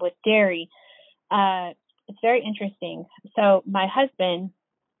with dairy, it's very interesting. So my husband,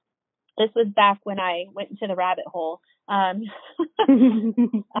 this was back when I went into the rabbit hole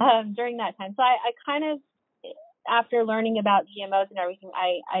during that time. So I kind of, after learning about GMOs and everything,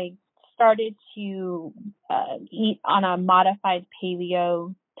 I started to eat on a modified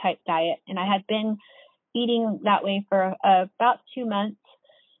paleo type diet, and I had been eating that way for about 2 months.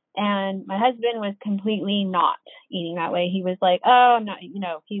 And my husband was completely not eating that way. He was like, oh, I'm not,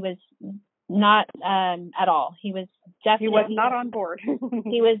 he was not at all. He was definitely. He was not on board.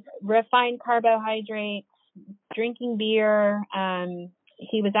 He was refined carbohydrates, drinking beer.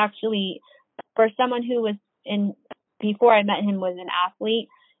 He was actually, for someone who was before I met him, was an athlete.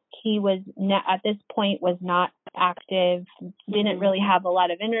 He was at this point was not active, didn't really have a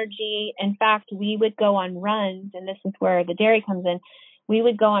lot of energy. In fact, we would go on runs, and this is where the dairy comes in. We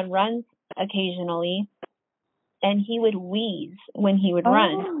would go on runs occasionally, and he would wheeze when he would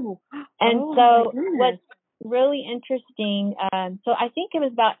run. And so what's really interesting, so I think I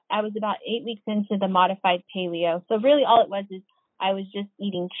was about 8 weeks into the modified paleo. So really all it was is I was just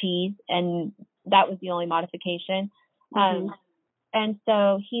eating cheese, and that was the only modification. And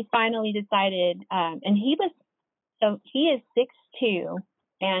so he finally decided, and he is 6'2",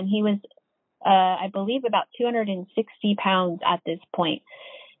 and he was, I believe, about 260 pounds at this point.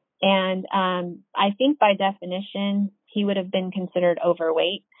 And I think by definition, he would have been considered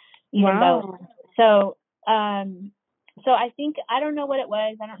overweight, even though. So I think, I don't know what it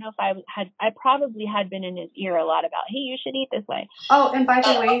was. I don't know if I probably had been in his ear a lot about, hey, you should eat this way. Oh, and by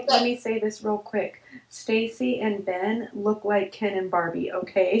the way, let me say this real quick. Stacy and Ben look like Ken and Barbie,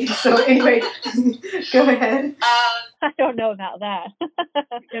 okay? So anyway, go ahead. I don't know about that.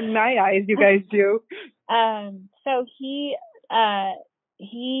 In my eyes, you guys do. So I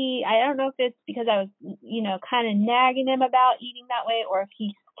don't know if it's because I was, kind of nagging him about eating that way, or if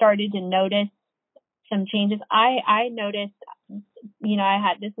he started to notice some changes. I noticed,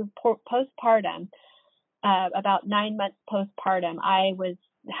 this was postpartum, about 9 months postpartum. I was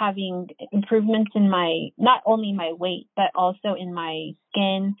having improvements in not only my weight, but also in my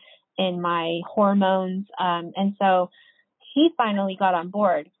skin, in my hormones. And so he finally got on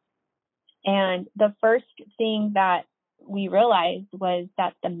board. And the first thing that we realized was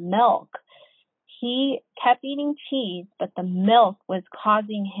that the milk, he kept eating cheese, but the milk was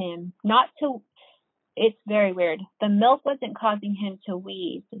causing him it's very weird. The milk wasn't causing him to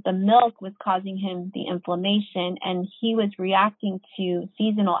wheeze. The milk was causing him the inflammation, and he was reacting to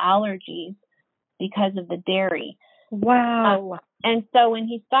seasonal allergies because of the dairy. Wow. And so when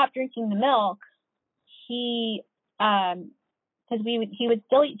he stopped drinking the milk, he would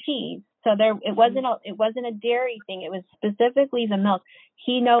still eat cheese. So it wasn't a dairy thing. It was specifically the milk.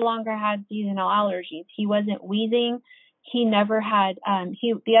 He no longer had seasonal allergies. He wasn't wheezing. He never had,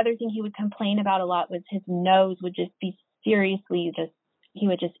 the other thing he would complain about a lot was his nose would just be seriously he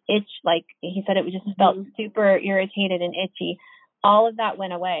would just itch. Like he said, it would just felt super irritated and itchy. All of that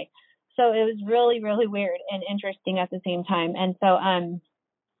went away. So it was really, really weird and interesting at the same time. And so,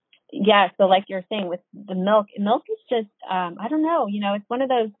 so like you're saying with the milk is just, I don't know, it's one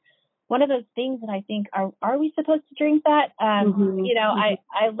of those things that I think, are we supposed to drink that? I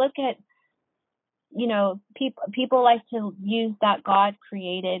look at, people like to use that God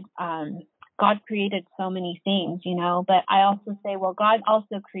created so many things, but I also say, well, God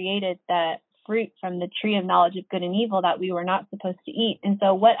also created the fruit from the tree of knowledge of good and evil that we were not supposed to eat. And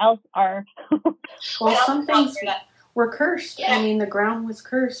so what else are, well, some things were cursed. Yeah. I mean, the ground was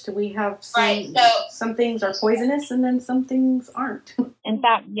cursed. We have some things are poisonous, and then some things aren't. In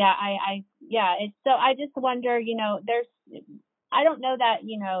fact, it's so I just wonder, I don't know that,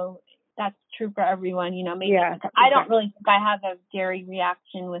 that's true for everyone, maybe I don't really think I have a dairy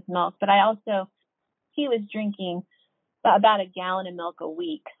reaction with milk, but he was drinking about a gallon of milk a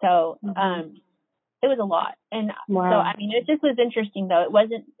week. So, it was a lot. And so, I mean, it just was interesting though. It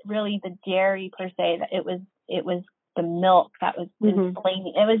wasn't really the dairy per se, that it was the milk that was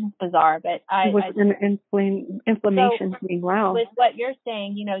inflaming. It was just bizarre, but it was an inflammation thing. Wow. With what you're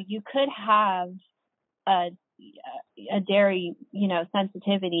saying, you could have a dairy,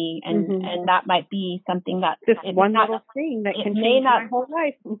 sensitivity, and that might be something that just one little thing that can change my whole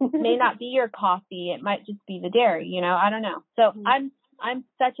life. May not be your coffee. It might just be the dairy. I don't know. So I'm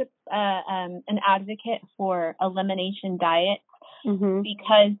such an advocate for elimination diets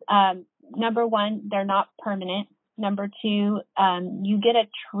because number one, they're not permanent. Number two, you get a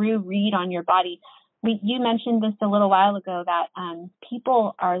true read on your body. You mentioned this a little while ago that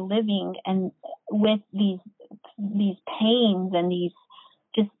people are living and with these pains and these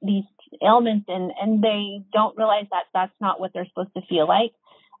ailments, and they don't realize that that's not what they're supposed to feel like.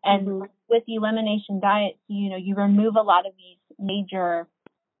 And with the elimination diet, you remove a lot of these major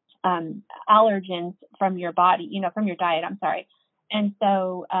allergens from your body, from your diet. I'm sorry. And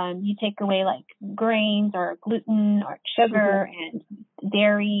so you take away like grains or gluten or sugar and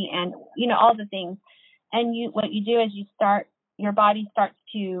dairy and, all the things. And what you do is your body starts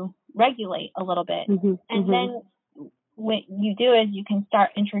to regulate a little bit. And then what you do is you can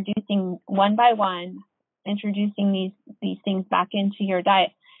start introducing one by one, introducing these things back into your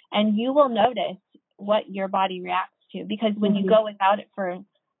diet, and you will notice what your body reacts to. Because when you go without it for,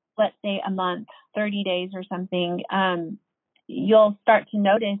 let's say, a month, 30 days or something, you'll start to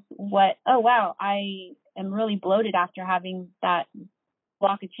notice oh wow, I am really bloated after having that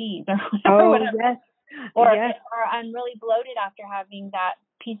block of cheese or whatever. Yes. Or I'm really bloated after having that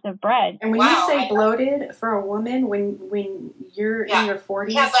piece of bread. And when you say bloated for a woman, when you're in your 40s,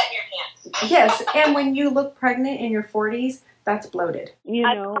 you have that in your pants. yes, and when you look pregnant in your 40s, that's bloated.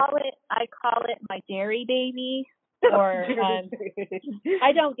 I call it my dairy baby. Or it's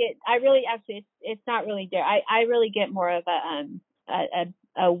not really dairy. I really get more of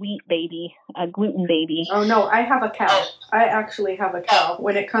a wheat baby, a gluten baby. Oh no, I have a cow. I actually have a cow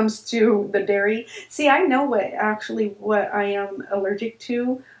when it comes to the dairy. See, I know what I am allergic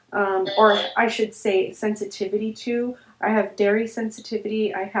to, or I should say sensitivity to. I have dairy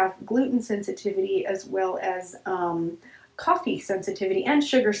sensitivity, I have gluten sensitivity, as well as coffee sensitivity and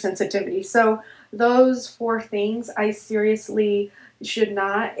sugar sensitivity. So those 4 things I seriously should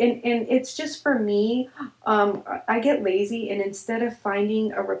not, and it's just for me, I get lazy, and instead of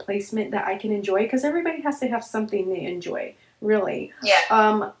finding a replacement that I can enjoy, because everybody has to have something they enjoy, really.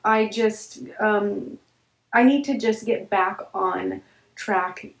 Yeah. I need to just get back on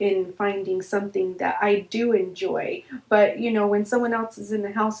track in finding something that I do enjoy. But, when someone else is in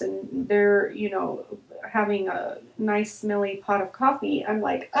the house and they're, having a nice smelly pot of coffee, I'm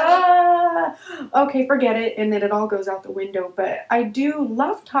like, okay, forget it. And then it all goes out the window. But I do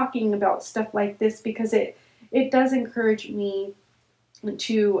love talking about stuff like this because it does encourage me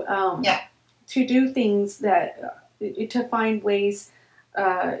to do things to find ways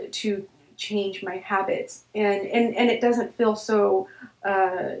to change my habits, and it doesn't feel so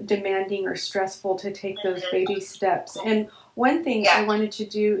demanding or stressful to take those baby steps. And one thing I wanted to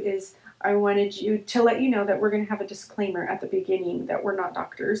do is I wanted you to let you know that we're going to have a disclaimer at the beginning that we're not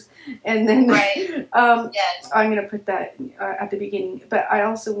doctors, and then I'm going to put that at the beginning. But I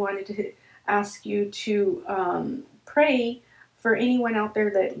also wanted to ask you to pray for anyone out there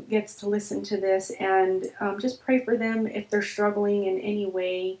that gets to listen to this, and just pray for them if they're struggling in any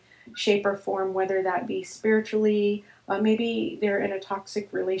way, shape, or form, whether that be spiritually, maybe they're in a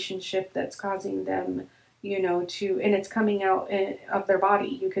toxic relationship that's causing them, and it's coming out of their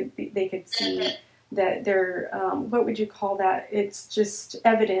body. They could see that they're, what would you call that? It's just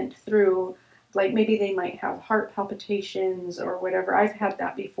evident through, like, maybe they might have heart palpitations or whatever. I've had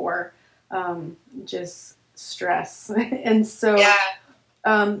that before, just stress. And so,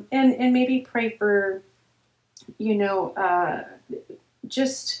 and maybe pray for,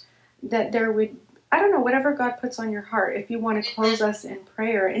 just that there would, I don't know, whatever God puts on your heart, if you want to close us in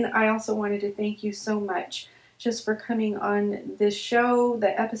prayer. And I also wanted to thank you so much just for coming on this show,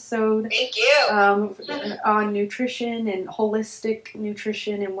 the episode. Thank you. On nutrition and holistic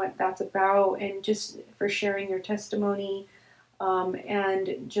nutrition and what that's about, and just for sharing your testimony.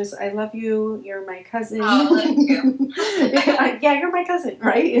 And just, I love you. You're my cousin. Oh, thank you. Yeah, you're my cousin,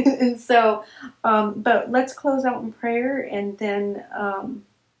 right? And so, but let's close out in prayer, and then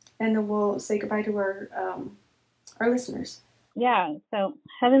we'll say goodbye to our listeners. Yeah. So,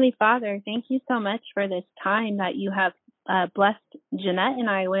 Heavenly Father, thank you so much for this time that you have blessed Jeanette and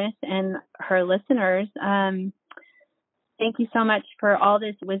I with, and her listeners. Thank you so much for all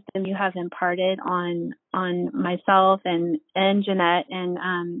this wisdom you have imparted on myself and Jeanette.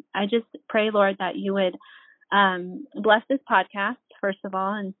 And I just pray, Lord, that you would bless this podcast, first of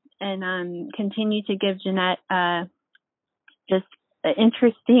all, and continue to give Jeanette just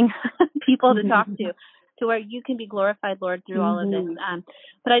interesting people to talk to where you can be glorified, Lord, through all of this.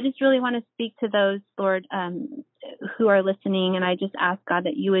 But I just really want to speak to those, Lord, who are listening. And I just ask, God,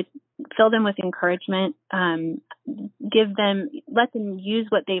 that you would fill them with encouragement, let them use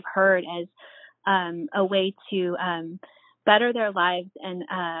what they've heard as a way to better their lives, and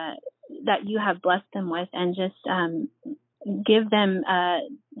that you have blessed them with, and just give them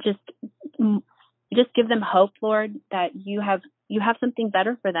just give them hope, Lord, that you have something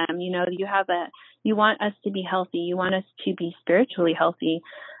better for them. You want us to be healthy. You want us to be spiritually healthy.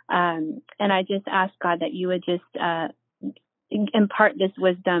 And I just ask, God, that you would just impart this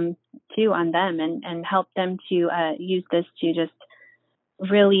wisdom too on them, and help them to use this to just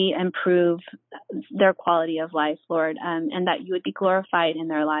really improve their quality of life, Lord, and that you would be glorified in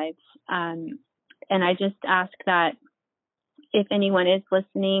their lives. And I just ask that if anyone is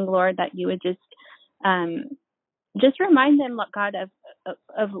listening, Lord, that you would just remind them, God,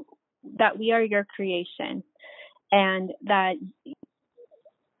 of that we are your creation, and that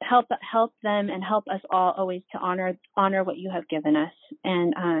help them and help us all always to honor what you have given us.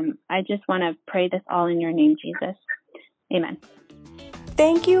 And I just want to pray this all in your name, Jesus. Amen.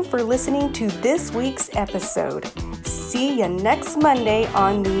 Thank you for listening to this week's episode. See you next Monday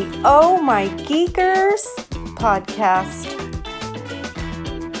on the Oh My Geekers podcast.